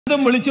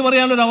വിളിച്ചു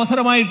പറയാനൊരു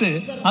അവസരമായിട്ട്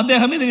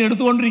അദ്ദേഹം ഇതിനെ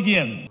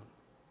എടുത്തുകൊണ്ടിരിക്കുകയാണ്.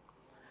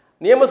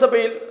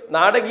 നിയമസഭയിൽ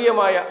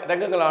നാടകീയമായ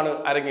രംഗങ്ങളാണ്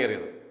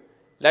അരങ്ങേറിയത്.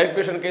 ലൈഫ്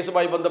മിഷൻ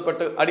കേസുമായി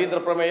ബന്ധപ്പെട്ട് അടിയന്തര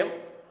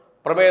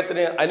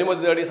പ്രമേയത്തിന്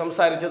അനുമതി തേടി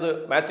സംസാരിച്ചത്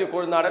മാത്യു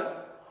കുഴൽനാടൻ.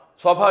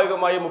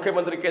 സ്വാഭാവികമായും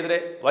മുഖ്യമന്ത്രിക്കെതിരെ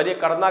വലിയ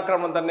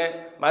കടന്നാക്രമണം തന്നെ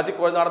മാത്യു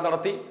കുഴൽനാടൻ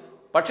നടത്തി.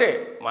 പക്ഷേ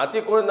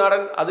മാത്യു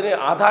കുഴൽനാടൻ അതിന്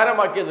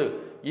ആധാരമാക്കിയത്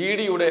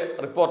EDയുടെ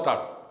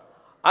റിപ്പോർട്ടാണ്.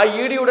 ആ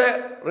EDയുടെ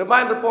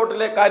റിമാൻഡ്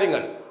റിപ്പോർട്ടിലെ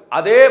കാര്യങ്ങൾ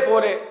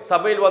അതേപോലെ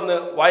സഭയിൽ വന്ന്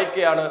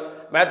വായിക്കുകയാണ്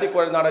മാത്യു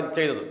കുഴൽനാടൻ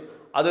ചെയ്തത്.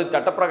 അത്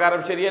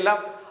ചട്ടപ്രകാരം ശരിയല്ല,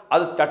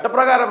 അത്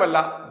ചട്ടപ്രകാരമല്ല,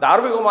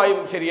 ധാർമ്മികമായും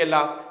ശരിയല്ല.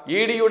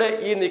 EDയുടെ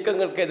ഈ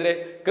നീക്കങ്ങൾക്കെതിരെ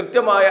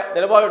കൃത്യമായ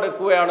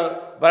നിലപാടെടുക്കുകയാണ്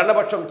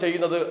ഭരണപക്ഷം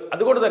ചെയ്യുന്നത്.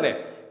 അതുകൊണ്ട് തന്നെ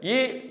ഈ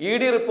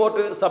ED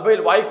റിപ്പോർട്ട് സഭയിൽ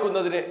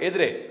വായിക്കുന്നതിന്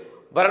എതിരെ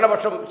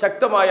ഭരണപക്ഷം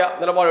ശക്തമായ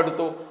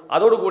നിലപാടെടുത്തു.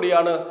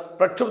 അതോടുകൂടിയാണ്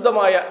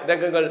പ്രക്ഷുബ്ധമായ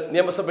രംഗങ്ങൾ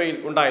നിയമസഭയിൽ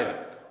ഉണ്ടായത്.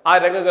 ആ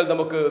രംഗങ്ങൾ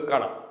നമുക്ക്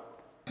കാണാം.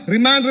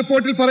 റിമാൻഡ്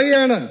റിപ്പോർട്ടിൽ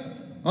പറയുകയാണ്,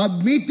 a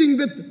meeting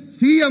with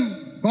CM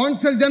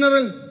Consul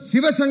General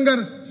Shivasankar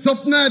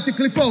Swapna at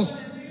Cliff House.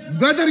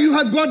 Whether you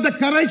have got the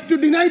courage to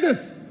deny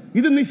this?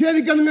 ഇത്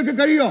നിഷേധിക്കാൻ നിങ്ങൾക്ക്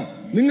കഴിയോ?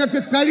 നിങ്ങൾക്ക്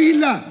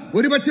കഴിയില്ല.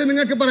 ഒരുപക്ഷെ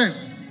നിങ്ങൾക്ക് പറയാം.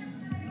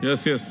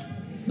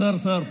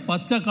 സർ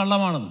പച്ച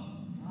കള്ളമാണത്.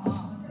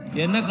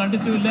 എന്നെ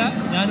കണ്ടിട്ടില്ല,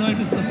 ഞാനുമായി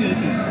ഡിസ്കസ്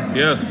ചെയ്തിട്ടില്ല.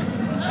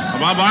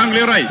 ആ ഭാഗം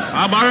ക്ലിയറായി.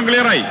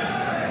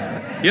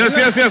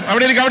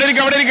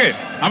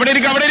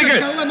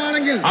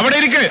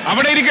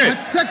 അവിടെ ഇരിക്ക്.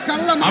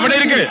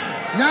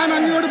 ഞാൻ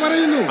അങ്ങോട്ട്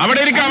പറയുന്നു,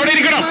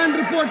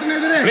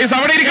 റിപ്പോർട്ടിനെതിരെ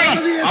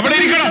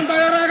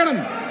തയ്യാറാകണം.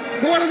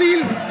 കോടതിയിൽ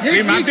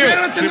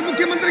കേരളത്തിന്റെ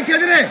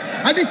മുഖ്യമന്ത്രിക്കെതിരെ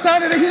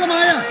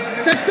അടിസ്ഥാനരഹിതമായ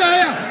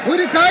തെറ്റായ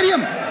ഒരു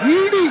കാര്യം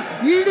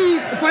ED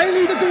ഫയൽ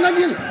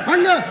ചെയ്തിട്ടുണ്ടെങ്കിൽ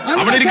അങ്ങ്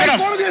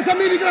കോടതിയെ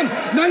സമീപിക്കണം.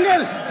 ഞങ്ങൾ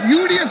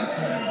UDF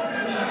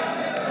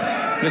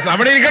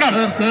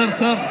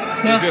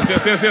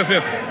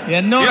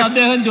എന്നോട്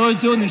അദ്ദേഹം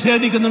ചോദിച്ചു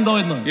നിഷേധിക്കുന്നുണ്ടോ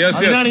എന്ന്.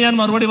 അതിനാണ് ഞാൻ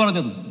മറുപടി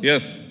പറഞ്ഞത്.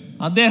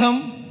 അദ്ദേഹം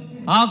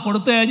ആ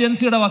കൊടുത്ത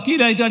ഏജൻസിയുടെ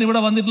വക്കീലായിട്ടാണ് ഇവിടെ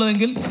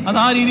വന്നിട്ടുള്ളതെങ്കിൽ അത്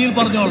ആ രീതിയിൽ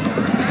പറഞ്ഞോളൂ.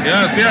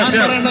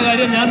 പറയേണ്ട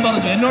കാര്യം ഞാൻ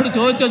പറഞ്ഞു. എന്നോട്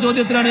ചോദിച്ച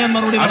ചോദ്യത്തിനാണ് ഞാൻ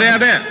മറുപടി പറഞ്ഞത്.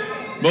 അതെ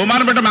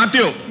ബഹുമാനപ്പെട്ട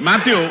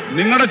മാത്യു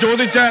നിങ്ങളുടെ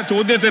ചോദിച്ച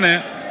ചോദ്യത്തിന്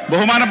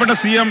ബഹുമാനപ്പെട്ട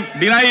CM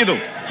ഡിനൈ ചെയ്തു.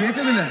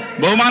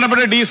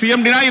 ബഹുമാനപ്പെട്ട CM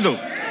ഡിനൈ ചെയ്തു.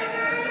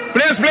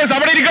 പ്ലീസ്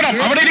അവിടെ ഇരിക്കണം.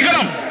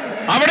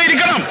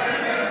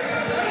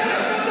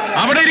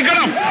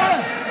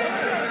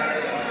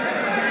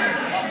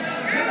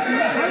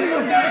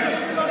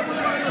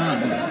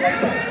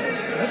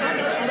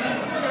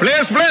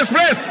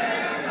 പ്ലീസ്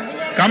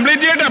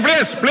കംപ്ലീറ്റ് ചെയ്യട്ടെ.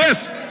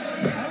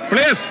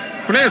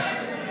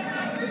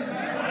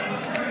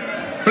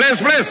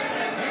 പ്ലീസ്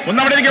ഒന്ന്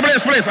അവിടെ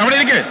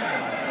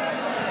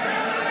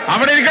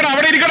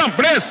ഇരിക്കണം.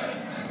 Please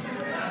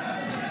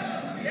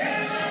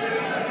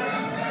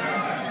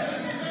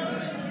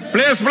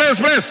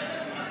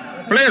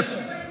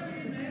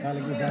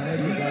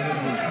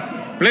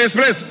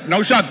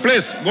Naushad,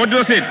 please go to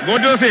the seat.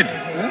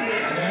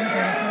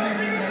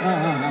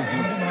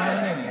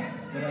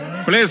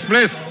 Please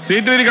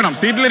സീറ്റിൽ ഇരിക്കണം.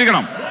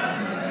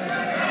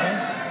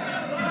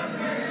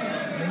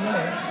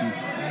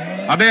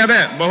 അതെ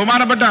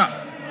ബഹുമാനപ്പെട്ട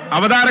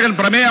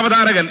പ്രമേയ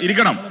അവതാരകൻ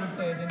ഇരിക്കണം.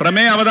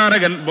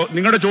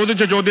 നിങ്ങളുടെ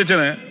ചോദിച്ച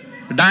ചോദ്യത്തിന്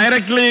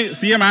ഡയറക്ട്ലി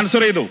CM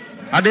ആൻസർ ചെയ്തു,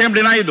 അദ്ദേഹം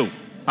ഡിനൈ ചെയ്തു.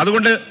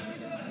 അതുകൊണ്ട്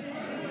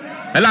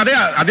അല്ല,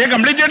 അദ്ദേഹം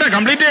കംപ്ലീറ്റ് ചെയ്യട്ടെ.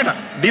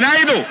 ഡിനൈ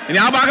ചെയ്തു. ഇനി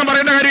ആ ഭാഗം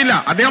പറയേണ്ട കാര്യമില്ല.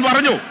 അദ്ദേഹം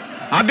പറഞ്ഞു,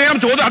 അദ്ദേഹം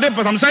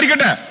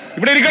സംസാരിക്കട്ടെ.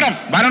 ഇവിടെ ഇരിക്കണം.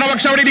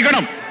 ഭരണപക്ഷം അവിടെ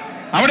ഇരിക്കണം.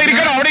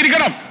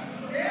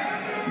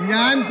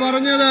 ഞാൻ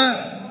പറഞ്ഞത്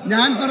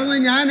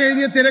ഞാൻ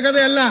എഴുതിയ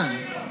തിരക്കഥയല്ല.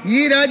 ഈ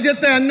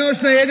രാജ്യത്തെ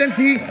അന്വേഷണ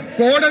ഏജൻസി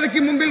കോടതിക്ക്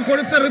മുമ്പിൽ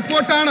കൊടുത്ത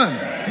റിപ്പോർട്ടാണ്.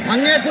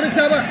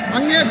 അങ്ങയെക്കുറിച്ച്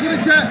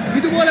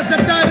ഇതുപോലെ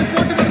തെറ്റായ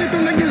റിപ്പോർട്ട്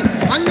പറഞ്ഞിട്ടുണ്ടെങ്കിൽ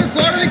അങ്ങ്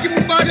കോടതിക്ക്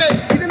മുമ്പാകെ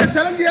ഇതിനെ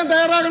ചലഞ്ച് ചെയ്യാൻ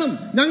തയ്യാറാകണം.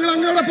 ഞങ്ങൾ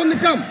അങ്ങയോടൊപ്പം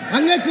നിൽക്കാം.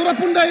 അങ്ങേക്ക്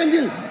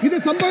ഉറപ്പുണ്ടായെങ്കിൽ ഇത്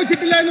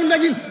സംഭവിച്ചിട്ടില്ല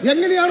എന്നുണ്ടെങ്കിൽ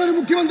എങ്ങനെയാണ് ഒരു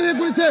മുഖ്യമന്ത്രിയെ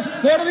കുറിച്ച്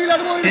കോടതിയിൽ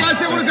അതുപോലെ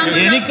വാഴ്ച കൊടുക്കാൻ?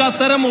 എനിക്ക്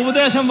അത്തരം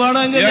ഉപദേശം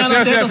വേണമെങ്കിൽ ഞാൻ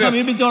അദ്ദേഹത്തെ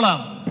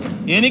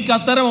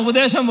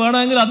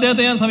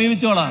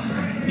സമീപിച്ചോളാം.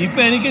 ഇപ്പൊ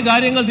എനിക്ക്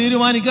കാര്യങ്ങൾ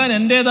തീരുമാനിക്കാൻ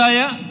എന്റേതായ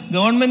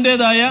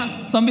ഗവൺമെന്റേതായ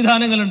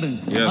സംവിധാനങ്ങളുണ്ട്.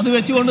 അത്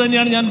വെച്ചുകൊണ്ട്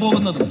തന്നെയാണ് ഞാൻ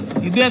പോകുന്നത്.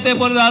 ഇദ്ദേഹത്തെ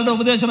പോലെ ഒരാളുടെ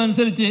ഉപദേശം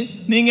അനുസരിച്ച്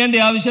നീങ്ങേണ്ട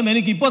ആവശ്യം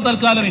എനിക്ക് ഇപ്പൊ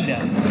തൽക്കാലമില്ല.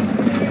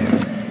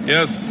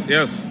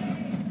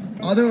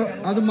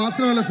 അത്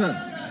മാത്രമല്ല സർ,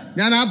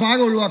 ഞാൻ ആ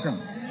ഭാഗം ഒഴിവാക്കാം.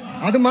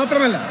 അത്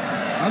മാത്രമല്ല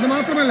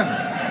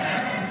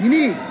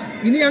ഇനി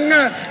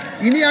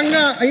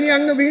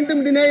അങ്ങ് വീണ്ടും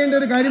ഡിനൈ ചെയ്യേണ്ട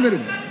ഒരു കാര്യം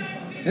വരും.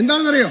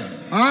 എന്താണെന്നറിയോ?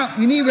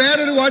 ഇനി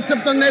വേറൊരു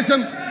വാട്സപ്പ് സന്ദേശം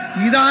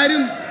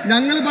ഇതാരും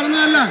ഞങ്ങൾ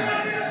പറഞ്ഞതല്ല.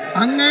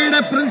 അങ്ങയുടെ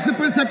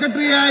പ്രിൻസിപ്പൽ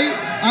സെക്രട്ടറിയായി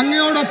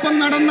അങ്ങയോടൊപ്പം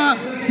നടന്ന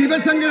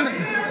ശിവശങ്കർ.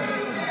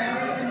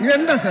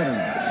 ഇതെന്താ സാർ?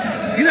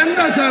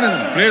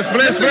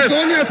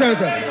 തോന്നിയ സാർ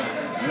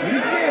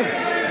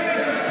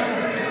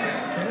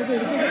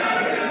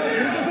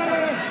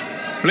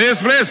പ്ലീസ്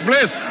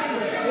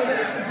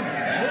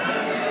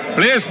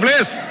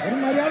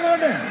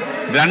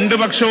രണ്ട്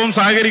പക്ഷവും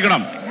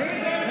സഹകരിക്കണം.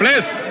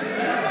 പ്ലീസ്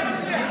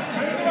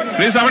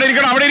അവിടെ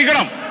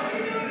ഇരിക്കണം.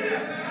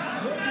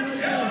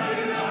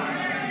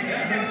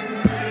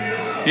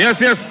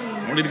 യെസ്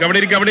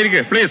അവിടെ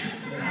ഇരിക്കുക. പ്ലീസ്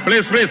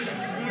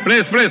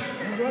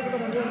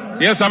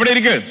യെസ്, അവിടെ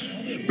ഇരിക്ക്.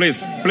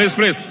 പ്ലീസ് പ്ലീസ്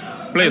പ്ലീസ്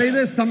പ്ലീസ്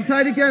ഇത്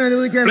സംസാരിക്കാൻ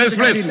അനുവദിക്കാൻ പ്ലീസ്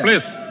പ്ലീസ്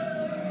പ്ലീസ്.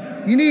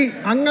 ഇനി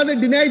അങ്ങത്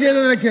ഡിനൈ ചെയ്ത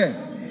നിലയ്ക്ക്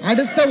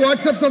അടുത്ത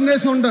വാട്സ്ആപ്പ്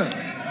സന്ദേശമുണ്ട്.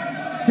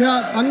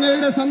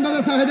 അങ്ങയുടെ സന്തത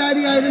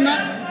സഹചാരിയായിരുന്ന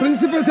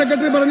പ്രിൻസിപ്പൽ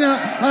സെക്രട്ടറി പറഞ്ഞ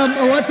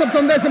വാട്സ്ആപ്പ്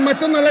സന്ദേശം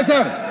മറ്റൊന്നല്ല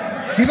sir.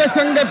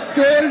 Sivasankar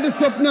told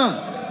Swapna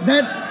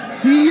that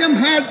CM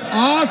had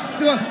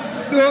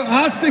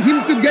asked him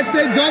to get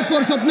a job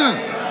for Swapna.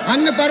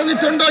 അങ്ങ്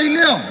പറഞ്ഞിട്ടുണ്ടോ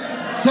ഇല്ലയോ?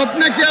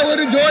 സ്വപ്നയ്ക്ക്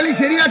ഒരു ജോലി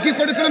ശരിയാക്കി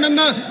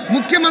കൊടുക്കണമെന്ന്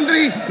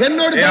മുഖ്യമന്ത്രി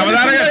എന്നോട്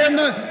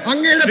പറഞ്ഞിട്ടുണ്ടെന്ന്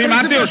അങ്ങയുടെ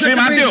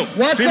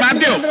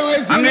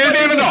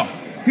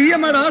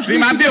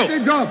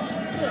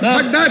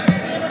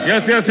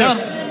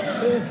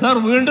സർ,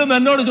 വീണ്ടും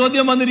എന്നോട്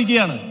ചോദ്യം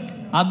വന്നിരിക്കുകയാണ്.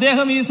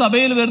 അദ്ദേഹം ഈ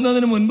സഭയിൽ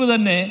വരുന്നതിന് മുൻപ്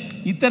തന്നെ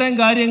ഇത്തരം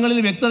കാര്യങ്ങളിൽ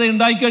വ്യക്തത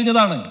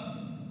ഉണ്ടായിക്കഴിഞ്ഞതാണ്.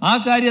 ആ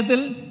കാര്യത്തിൽ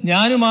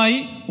ഞാനുമായി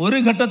ഒരു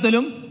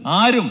ഘട്ടത്തിലും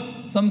ആരും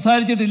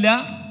സംസാരിച്ചിട്ടില്ല.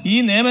 ഈ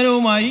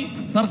നിയമനവുമായി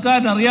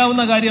സർക്കാരിന്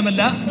അറിയാവുന്ന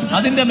കാര്യമല്ല.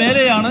 അതിന്റെ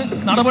മേലെയാണ്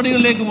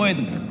നടപടികളിലേക്ക്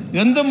പോയത്.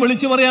 എന്തും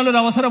വിളിച്ചു പറയാനുള്ള ഒരു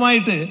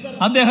അവസരമായിട്ട്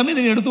അദ്ദേഹം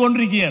ഇതിനെ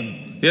എടുത്തുകൊണ്ടിരിക്കുകയാണ്.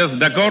 യെസ്,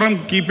 ഡെക്കോറം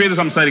കീപ്പ് ചെയ്ത്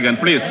സംസാരിക്കാൻ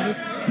പ്ലീസ്.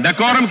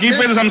 ഡെക്കോറം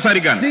കീപ്പ് ചെയ്ത്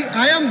സംസാരിക്കാൻ.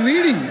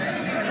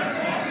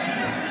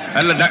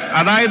 അല്ല,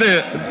 അതായത്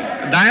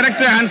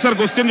ഡയറക്റ്റ് ആൻസർ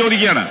ക്വസ്റ്റ്യൻ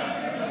ചോദിക്കുകയാണ്.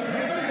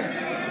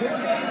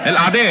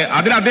 അതെ,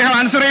 അതിന് അദ്ദേഹം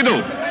ആൻസർ ചെയ്തു.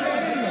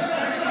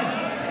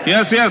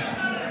 Yes yes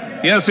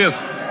yes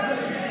yes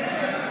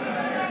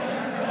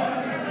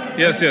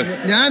yes yes.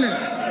 ഞാൻ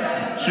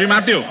ശ്രീ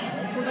മാത്യു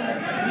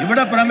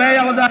ഇവിടെ പ്രമേയ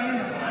അവതാരം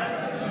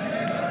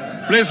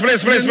പ്ലീസ്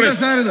പ്ലീസ് പ്ലീസ് പ്ലീസ്.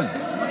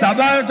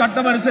 സഭാ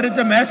ചട്ടം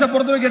അനുസരിച്ച്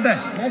മേശപ്പുറത്ത് വെക്കട്ടെ.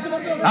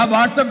 ആ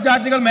വാട്സ്ആപ്പ്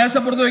ചാറ്റുകൾ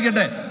മേശപ്പുറത്ത്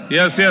വെക്കട്ടെ.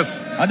 Yes yes.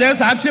 അദ്ദേഹം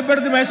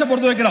സാക്ഷ്യപ്പെടുത്തി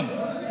മേശപ്പുറത്ത് വെക്കണം.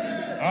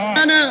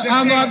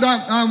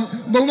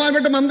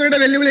 ബഹുമാനപ്പെട്ട മന്ത്രിയുടെ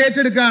വെല്ലുവിളി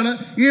ഏറ്റെടുക്കുകയാണ്.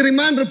 ഈ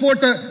റിമാൻഡ്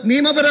റിപ്പോർട്ട്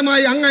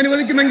നിയമപരമായി അങ്ങ്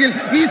അനുവദിക്കുമെങ്കിൽ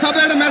ഈ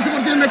സഭയുടെ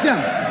മേശപ്പുറത്ത് വെക്കാം.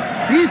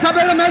 ഈ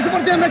സഭയുടെ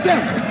മേശപ്പുറത്ത്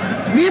വെക്കാം.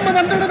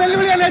 നിയമമന്ത്രിയുടെ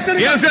വെല്ലുവിളിയാണ്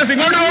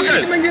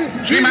ഏറ്റെടുക്കുമെങ്കിൽ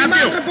ഈ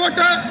റിമാൻഡ്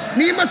റിപ്പോർട്ട്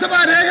നിയമസഭാ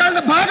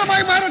രേഖകളുടെ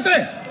ഭാഗമായി മാറട്ടെ.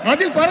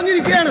 അതിൽ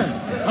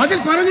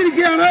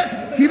പറഞ്ഞിരിക്കുകയാണ്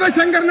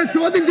ശിവശങ്കറിനെ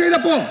ചോദ്യം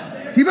ചെയ്തപ്പോ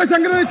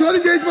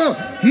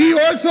he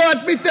also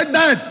admitted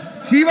that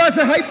she was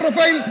a high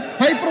profile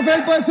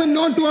person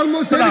known to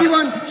almost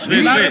everyone.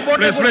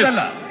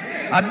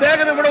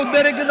 അദ്ദേഹം ഇവിടെ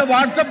ഉദ്ധരിക്കുന്ന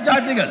വാട്സ്ആപ്പ്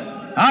ചാറ്റുകൾ,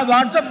 ആ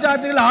വാട്സ്ആപ്പ്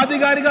ചാറ്റുകൾ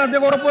ആധികാരിക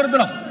അദ്ദേഹം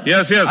ഉറപ്പുവരുത്തണം.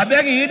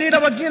 അദ്ദേഹം ഇഡിയുടെ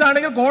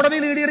വക്കീലാണെങ്കിൽ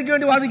കോടതിയിൽ ഇഡിക്ക്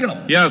വേണ്ടി വാദിക്കണം.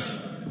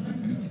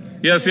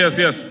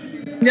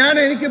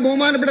 എനിക്ക്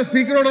ബഹുമാനപ്പെട്ട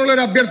സ്പീക്കറോടുള്ള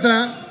ഒരു അഭ്യർത്ഥന,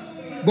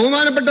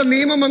 ബഹുമാനപ്പെട്ട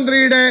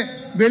നിയമമന്ത്രിയുടെ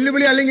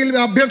വെല്ലുവിളി അല്ലെങ്കിൽ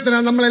അഭ്യർത്ഥന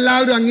നമ്മൾ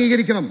എല്ലാവരും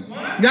അംഗീകരിക്കണം.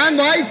 ഞാൻ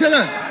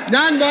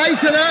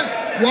വായിച്ചത്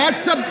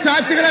വാട്സ്ആപ്പ്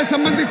ചാറ്റുകളെ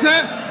സംബന്ധിച്ച്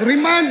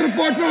റിമാൻഡ്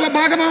റിപ്പോർട്ടിലുള്ള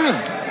ഭാഗമാണ്.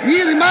 ഈ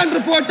റിമാൻഡ്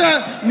റിപ്പോർട്ട്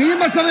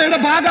നിയമസഭയുടെ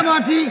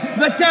ഭാഗമാക്കി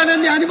വെക്കാൻ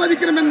എന്നെ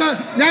അനുവദിക്കണമെന്ന്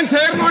ഞാൻ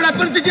ചെയർമാനോട്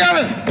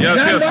അഭ്യർത്ഥിക്കുകയാണ്. ഞാൻ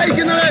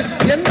വായിക്കുന്നത്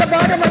എന്റെ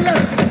ഭാഗമല്ല,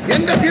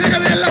 എന്റെ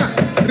തിരകഥയല്ല,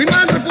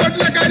 റിമാൻഡ്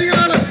റിപ്പോർട്ടിലെ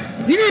കാര്യങ്ങളാണ്.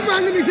 ഇനിയിപ്പോ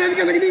അങ്ങ്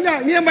നിഷേധിക്കുന്നെങ്കിൽ ഇനി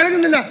ഞാൻ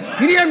വഴങ്ങുന്നില്ല.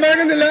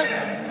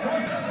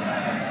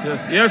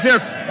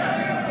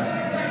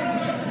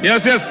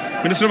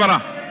 മിനിസ്റ്റർ പറ.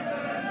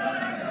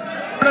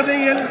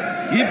 കോടതിയിൽ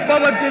ഇപ്പൊ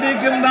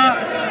വച്ചിരിക്കുന്ന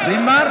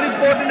റിമാൻഡ്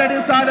റിപ്പോർട്ടിന്റെ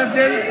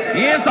അടിസ്ഥാനത്തിൽ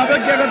ഈ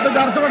സഭയ്ക്കകത്ത്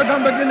ചർച്ച നടക്കാൻ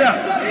പറ്റില്ല.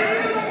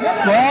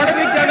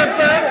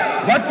 കോടതിക്കകത്ത്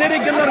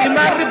വച്ചിരിക്കുന്ന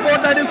റിമാൻഡ്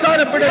റിപ്പോർട്ട്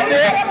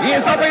അടിസ്ഥാനപ്പെടുത്തി ഈ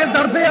സഭയിൽ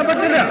ചർച്ച ചെയ്യാൻ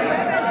പറ്റില്ല.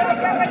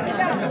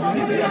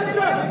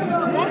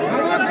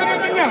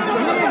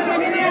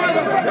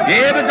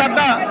 ഏത് ചട്ട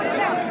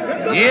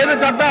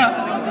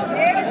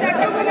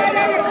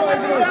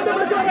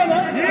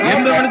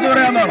എന്ന് വിളിച്ചു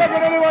പറയാന്നാണ്.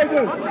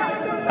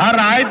 ആ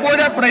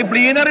റായ്പൂര്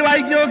പ്ലീനറി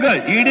വായിച്ചു നോക്ക്.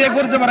 ഇഡിയെ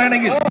കുറിച്ച്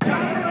പറയണമെങ്കിൽ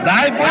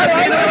റായ്പൂര്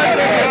പ്ലീനറി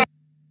വായിച്ചു നോക്ക്.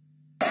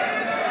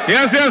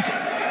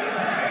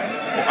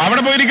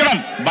 അവിടെ പോയിരിക്കണം.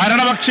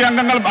 ഭരണപക്ഷി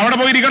അംഗങ്ങൾ അവിടെ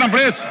പോയിരിക്കണം.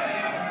 Please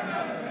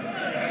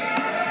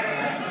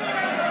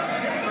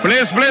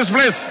please please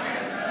please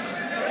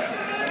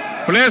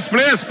please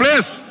please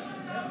please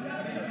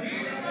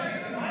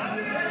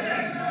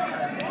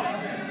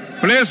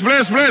please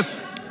please please.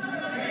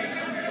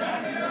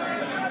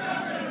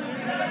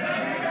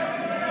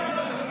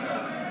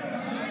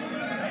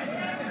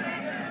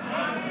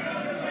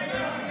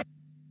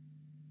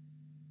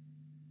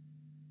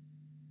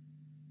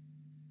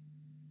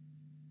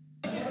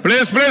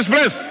 Please please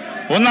please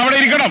ഒന്ന് അവിടെ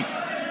ഇരിക്കണം.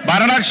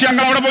 ഭരണകക്ഷി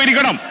അംഗങ്ങൾ അവിടെ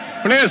പോയിരിക്കണം.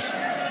 പ്ലീസ്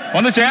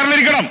ഒന്ന്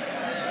ചേർന്നിരിക്കണം.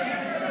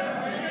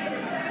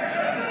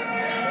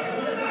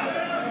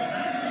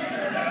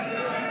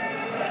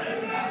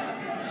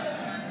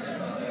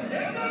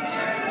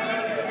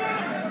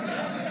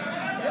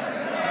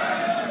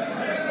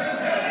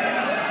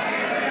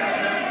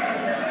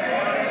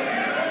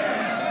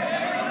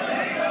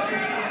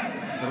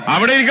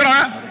 അവിടെ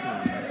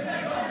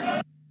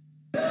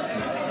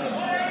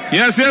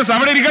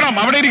ഇരിക്കണം.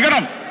 അവിടെ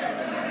ഇരിക്കണം.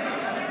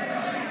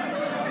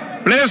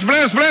 Please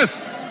please please.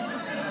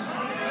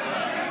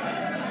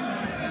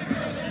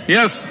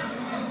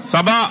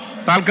 സഭ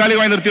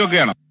താൽക്കാലികമായി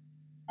നിർത്തിവെക്കുകയാണ്.